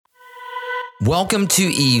Welcome to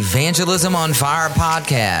Evangelism on Fire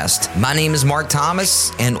podcast. My name is Mark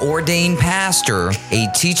Thomas, an ordained pastor, a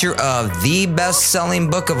teacher of the best-selling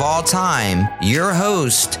book of all time, your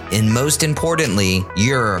host, and most importantly,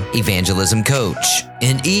 your evangelism coach.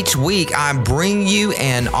 And each week, I bring you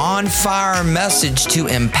an on-fire message to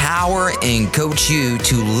empower and coach you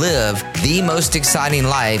to live the most exciting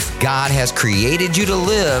life God has created you to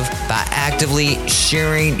live by actively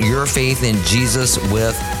sharing your faith in Jesus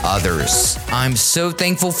with others. I'm so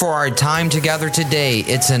thankful for our time together today.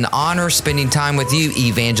 It's an honor spending time with you,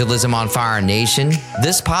 Evangelism on Fire Nation.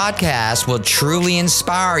 This podcast will truly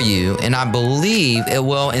inspire you, and I believe it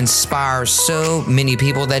will inspire so many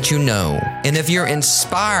people that you know. And if you're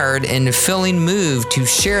inspired and feeling moved to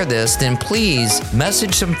share this, then please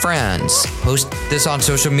message some friends, post this on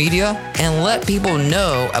social media, and let people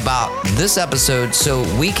know about this episode so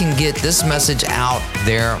we can get this message out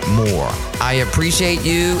there more. I appreciate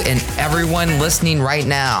you and everyone listening right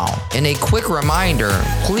now. And a quick reminder,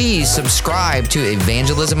 please subscribe to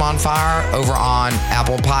Evangelism on Fire over on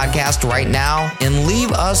Apple Podcast right now and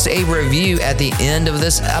leave us a review at the end of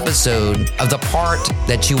this episode of the part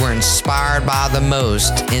that you were inspired by the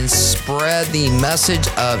most, and spread the message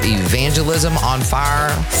of Evangelism on Fire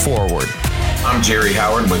forward. I'm Jerry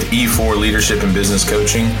Howard with E4 Leadership and Business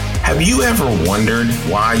Coaching. Have you ever wondered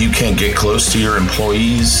why you can't get close to your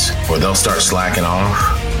employees or they'll start slacking off?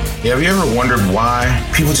 Have you ever wondered why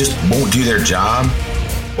people just won't do their job?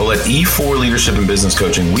 Well, at E4 Leadership and Business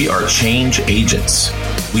Coaching, we are change agents.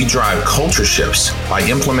 We drive culture shifts by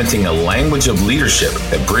implementing a language of leadership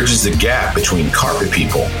that bridges the gap between carpet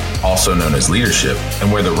people, also known as leadership, and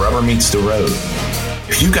where the rubber meets the road.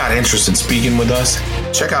 If you got interest in speaking with us,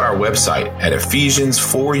 check out our website at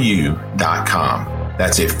Ephesians4U.com.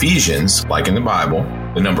 That's Ephesians, like in the Bible,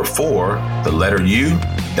 the number 4, the letter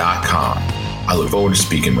U.com. I look forward to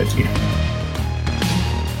speaking with you.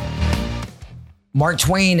 Mark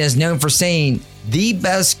Twain is known for saying, the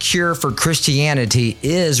best cure for Christianity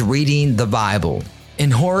is reading the Bible.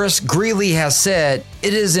 And Horace Greeley has said,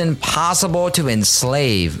 it is impossible to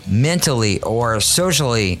enslave mentally or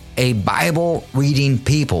socially a Bible-reading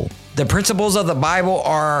people. The principles of the Bible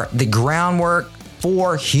are the groundwork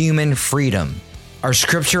for human freedom. Our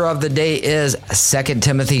scripture of the day is 2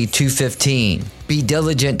 Timothy 2:15. Be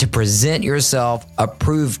diligent to present yourself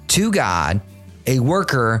approved to God, a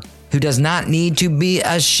worker who does not need to be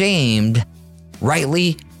ashamed,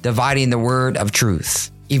 rightly dividing the word of truth.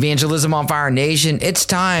 Evangelism on Fire Nation, it's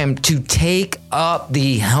time to take up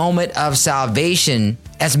the helmet of salvation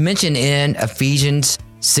as mentioned in Ephesians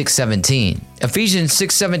 6:17. Ephesians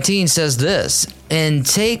 6:17 says this, and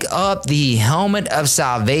take up the helmet of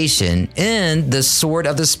salvation and the sword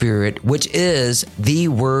of the Spirit, which is the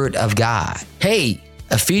word of God. Hey,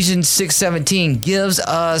 Ephesians 6:17 gives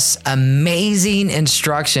us amazing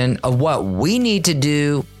instruction of what we need to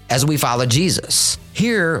do as we follow Jesus.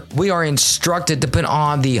 Here, we are instructed to put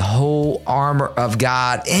on the whole armor of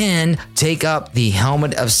God and take up the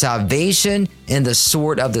helmet of salvation and the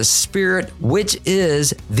sword of the Spirit, which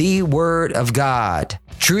is the word of God.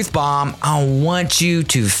 Truth bomb, I want you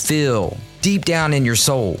to feel deep down in your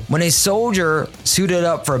soul. When a soldier suited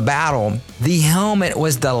up for battle, the helmet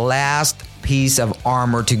was the last piece of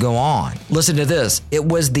armor to go on. Listen to this. It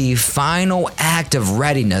was the final act of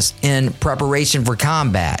readiness in preparation for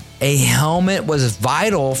combat. A helmet was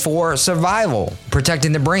vital for survival,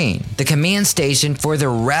 protecting the brain, the command station for the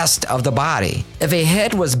rest of the body. If a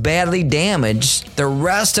head was badly damaged, the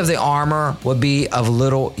rest of the armor would be of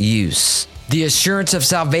little use. The assurance of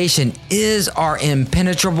salvation is our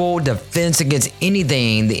impenetrable defense against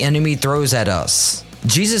anything the enemy throws at us.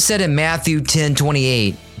 Jesus said in Matthew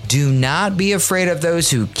 10:28, do not be afraid of those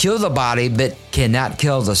who kill the body but cannot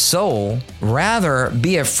kill the soul. Rather,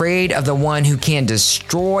 be afraid of the one who can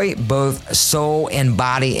destroy both soul and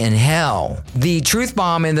body in hell. The truth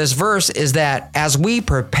bomb in this verse is that as we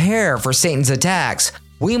prepare for Satan's attacks,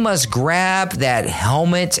 we must grab that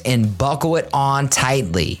helmet and buckle it on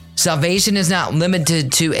tightly. Salvation is not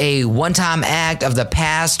limited to a one-time act of the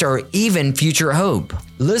past or even future hope.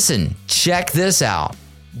 Listen, check this out.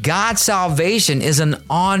 God's salvation is an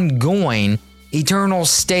ongoing, eternal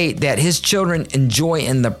state that His children enjoy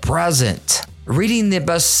in the present. Reading the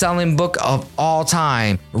best-selling book of all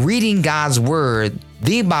time, reading God's Word,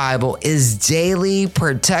 the Bible, is daily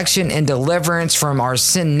protection and deliverance from our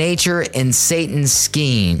sin nature and Satan's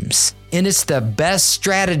schemes. And it's the best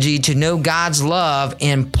strategy to know God's love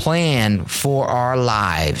and plan for our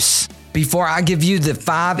lives. Before I give you the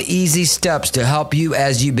 5 easy steps to help you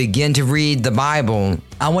as you begin to read the Bible,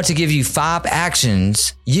 I want to give you 5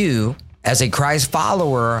 actions you as a Christ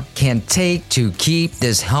follower can take to keep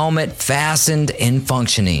this helmet fastened and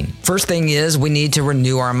functioning. First thing is we need to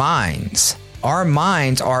renew our minds. Our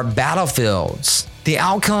minds are battlefields. The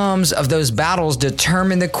outcomes of those battles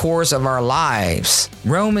determine the course of our lives.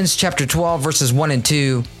 Romans chapter 12, verses 1 and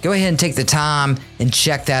 2. Go ahead and take the time and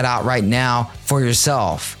check that out right now for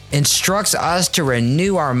yourself. Instructs us to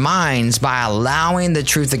renew our minds by allowing the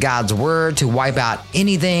truth of God's word to wipe out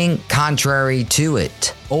anything contrary to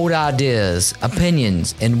it. Old ideas,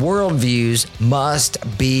 opinions, and worldviews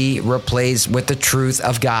must be replaced with the truth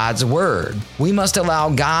of God's word. We must allow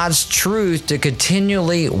God's truth to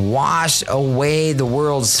continually wash away the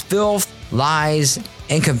world's filth, lies,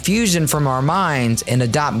 and confusion from our minds and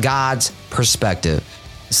adopt God's perspective.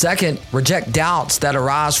 Second, reject doubts that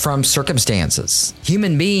arise from circumstances.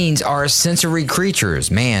 Human beings are sensory creatures.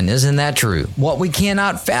 Man, isn't that true? What we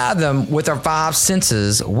cannot fathom with our five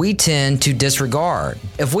senses, we tend to disregard.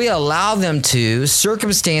 If we allow them to,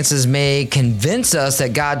 circumstances may convince us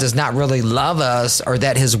that God does not really love us or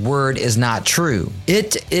that His word is not true.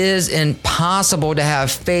 It is impossible to have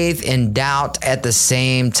faith and doubt at the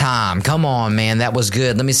same time. Come on, man, that was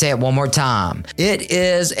good. Let me say it one more time. It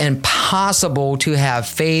is impossible to have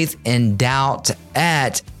faith and doubt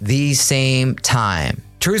at the same time.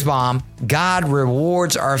 Truth bomb, God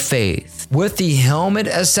rewards our faith. With the helmet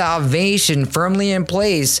of salvation firmly in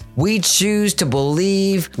place, we choose to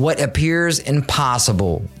believe what appears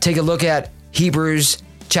impossible. Take a look at Hebrews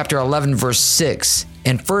chapter 11, verse 6,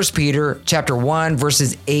 and 1 Peter chapter 1,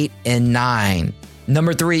 verses 8 and 9.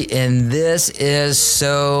 Number 3, and this is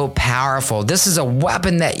so powerful. This is a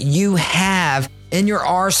weapon that you have in your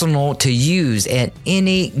arsenal to use at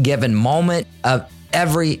any given moment of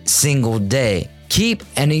every single day. Keep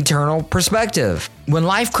an eternal perspective. When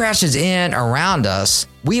life crashes in around us,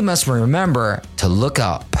 we must remember to look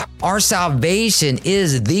up. Our salvation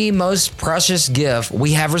is the most precious gift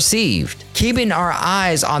we have received. Keeping our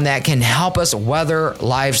eyes on that can help us weather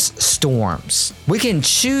life's storms. We can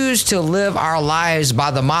choose to live our lives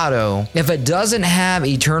by the motto, if it doesn't have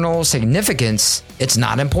eternal significance, it's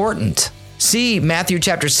not important. See Matthew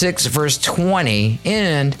chapter 6, verse 20,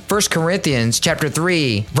 and 1 Corinthians chapter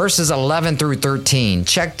 3, verses 11 through 13.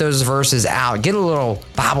 Check those verses out. Get a little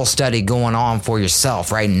Bible study going on for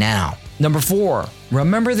yourself right now. Number 4,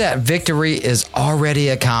 remember that victory is already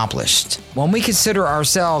accomplished. When we consider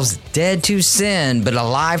ourselves dead to sin but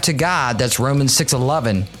alive to God, that's Romans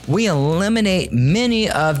 6:11, we eliminate many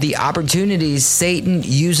of the opportunities Satan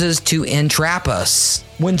uses to entrap us.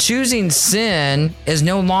 When choosing sin is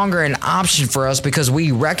no longer an option for us because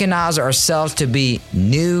we recognize ourselves to be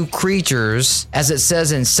new creatures, as it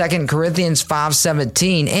says in 2 Corinthians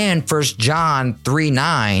 5:17 and 1 John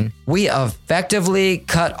 3:9, we effectively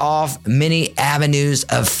cut off many avenues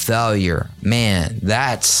of failure. Man,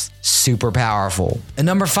 that's super powerful. And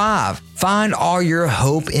number 5, find all your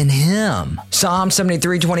hope in Him. Psalm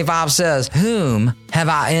 73:25 says, "Whom have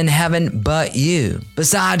I in heaven but you?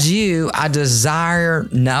 Besides you, I desire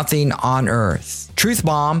nothing on earth." Truth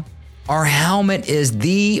bomb, our helmet is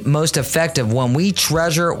the most effective when we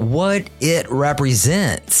treasure what it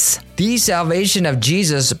represents. The salvation of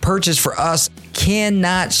Jesus purchased for us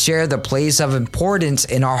cannot share the place of importance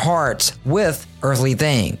in our hearts with earthly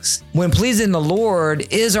things. When pleasing the Lord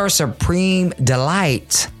is our supreme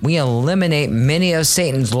delight, we eliminate many of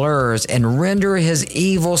Satan's lures and render his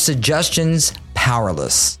evil suggestions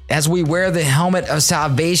powerless. As we wear the helmet of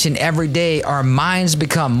salvation every day, our minds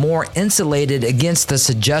become more insulated against the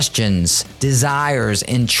suggestions, desires,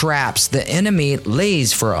 and traps the enemy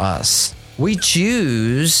lays for us. We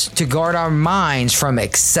choose to guard our minds from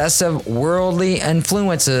excessive worldly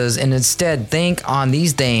influences and instead think on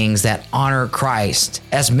these things that honor Christ,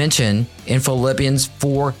 as mentioned in Philippians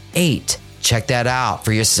 4:8. Check that out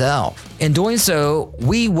for yourself. In doing so,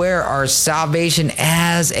 we wear our salvation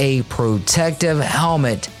as a protective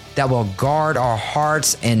helmet that will guard our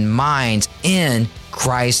hearts and minds in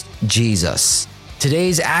Christ Jesus.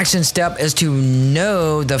 Today's action step is to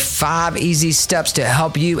know the 5 easy steps to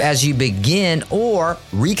help you as you begin or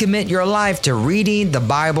recommit your life to reading the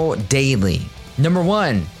Bible daily. Number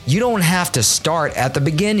 1, you don't have to start at the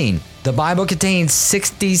beginning. The Bible contains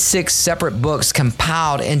 66 separate books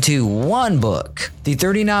compiled into one book. The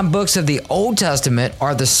 39 books of the Old Testament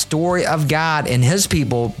are the story of God and His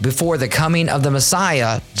people before the coming of the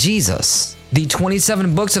Messiah, Jesus. The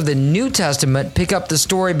 27 books of the New Testament pick up the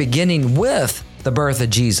story beginning with the birth of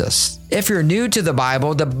Jesus. If you're new to the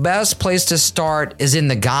Bible, the best place to start is in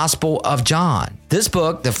the Gospel of John. This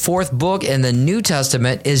book, the 4th book in the New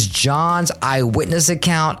Testament, is John's eyewitness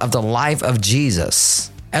account of the life of Jesus.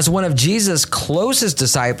 As one of Jesus' closest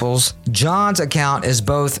disciples, John's account is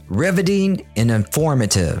both riveting and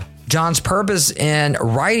informative. John's purpose in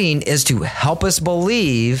writing is to help us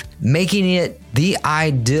believe, making it the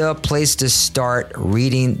ideal place to start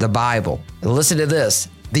reading the Bible. Listen to this.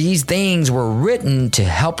 These things were written to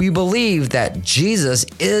help you believe that Jesus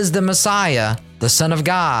is the Messiah, the Son of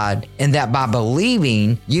God, and that by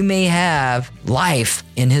believing you may have life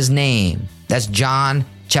in his name. That's John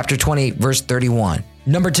chapter 20, verse 31.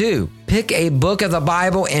 Number 2, pick a book of the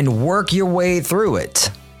Bible and work your way through it.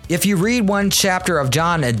 If you read one chapter of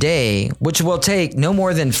John a day, which will take no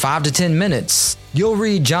more than 5 to 10 minutes, you'll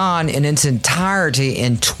read John in its entirety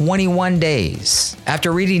in 21 days.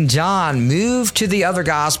 After reading John, move to the other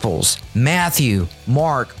Gospels, Matthew,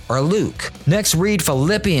 Mark, or Luke. Next, read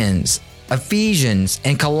Philippians, Ephesians,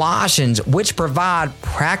 and Colossians, which provide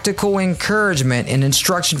practical encouragement and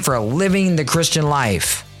instruction for living the Christian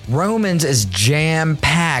life. Romans is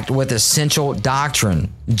jam-packed with essential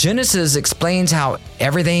doctrine. Genesis explains how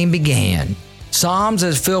everything began. Psalms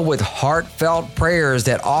is filled with heartfelt prayers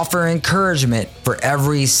that offer encouragement for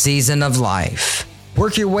every season of life.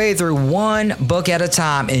 Work your way through one book at a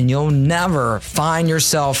time and you'll never find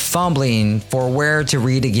yourself fumbling for where to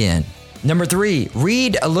read again. Number 3,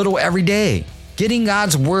 read a little every day. Getting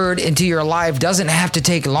God's word into your life doesn't have to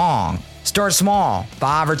take long. Start small.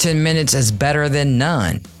 5 or 10 minutes is better than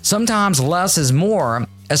none. Sometimes less is more,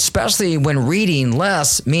 especially when reading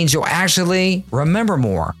less means you'll actually remember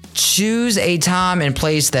more. Choose a time and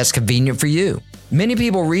place that's convenient for you. Many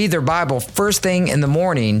people read their Bible first thing in the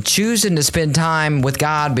morning, choosing to spend time with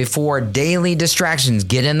God before daily distractions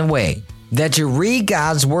get in the way. That you read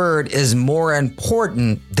God's word is more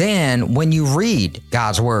important than when you read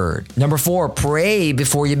God's word. Number 4, pray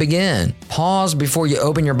before you begin. Pause before you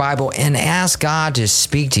open your Bible and ask God to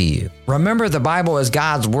speak to you. Remember, the Bible is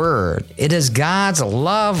God's word. It is God's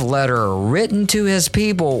love letter written to his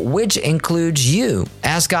people, which includes you.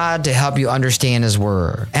 Ask God to help you understand his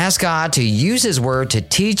word. Ask God to use his word to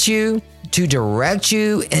teach you, to direct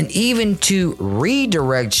you, and even to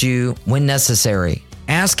redirect you when necessary.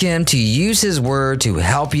 Ask him to use his word to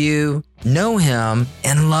help you know him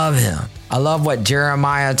and love him. I love what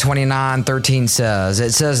Jeremiah 29:13 says.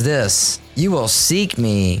 It says this, "You will seek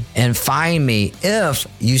me and find me if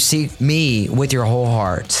you seek me with your whole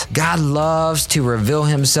heart." God loves to reveal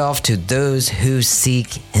himself to those who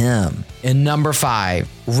seek him. And number 5,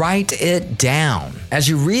 write it down. As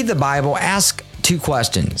you read the Bible, ask 2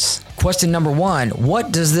 questions. Question number 1,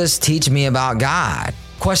 what does this teach me about God?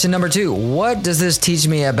 Question number 2, what does this teach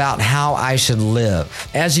me about how I should live?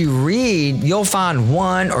 As you read, you'll find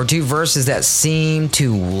 1 or 2 verses that seem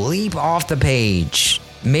to leap off the page.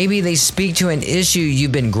 Maybe they speak to an issue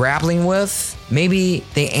you've been grappling with. Maybe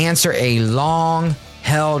they answer a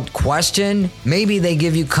long-held question. Maybe they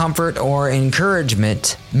give you comfort or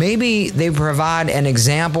encouragement. Maybe they provide an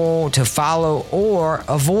example to follow or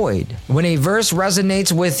avoid. When a verse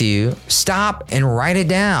resonates with you, stop and write it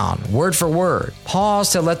down, word for word.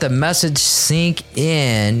 Pause to let the message sink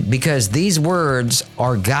in, because these words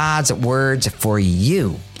are God's words for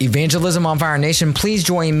you. Evangelism on Fire Nation, please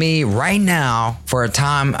join me right now for a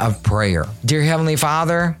time of prayer. Dear Heavenly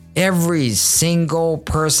Father, every single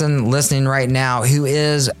person listening right now who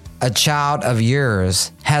is a child of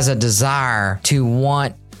yours has a desire to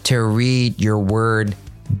want to read your word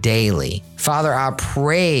daily. Father, I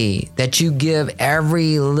pray that you give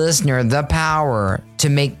every listener the power to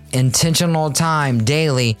make intentional time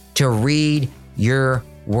daily to read your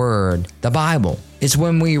word, the Bible. It's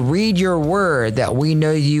when we read your word that we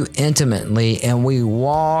know you intimately and we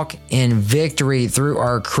walk in victory through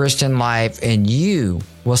our Christian life, and you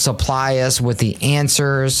will supply us with the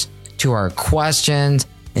answers to our questions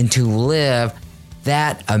and to live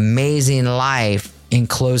that amazing life in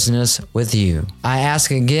closeness with you. I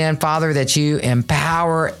ask again, Father, that you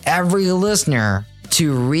empower every listener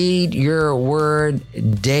to read your word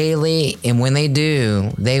daily, and when they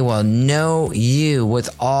do, they will know you with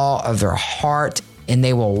all of their heart, and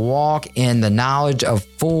they will walk in the knowledge of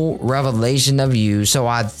full revelation of you. So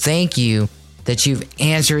I thank you that you've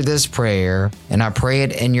answered this prayer, and I pray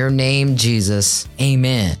it in your name, Jesus.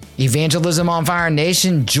 Amen. Evangelism on Fire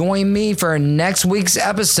Nation, join me for next week's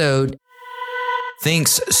episode.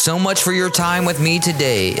 Thanks so much for your time with me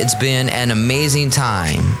today. It's been an amazing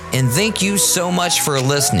time. And thank you so much for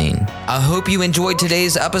listening. I hope you enjoyed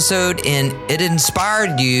today's episode and it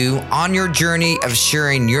inspired you on your journey of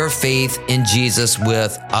sharing your faith in Jesus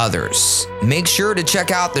with others. Make sure to check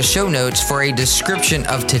out the show notes for a description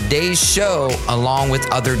of today's show along with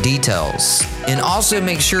other details. And also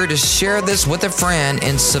make sure to share this with a friend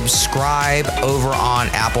and subscribe over on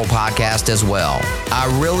Apple Podcast as well.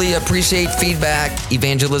 I really appreciate feedback,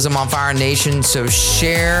 Evangelism on Fire Nation, so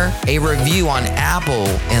share a review on Apple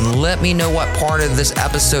and let me know what part of this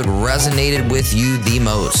episode resonated with you the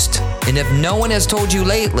most. And if no one has told you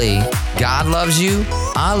lately, God loves you,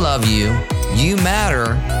 I love you, you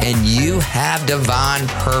matter, and you have divine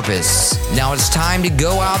purpose. Now it's time to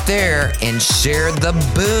go out there and share the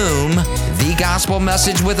gospel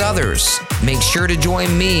message with others. Make sure to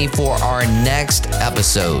join me for our next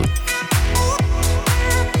episode.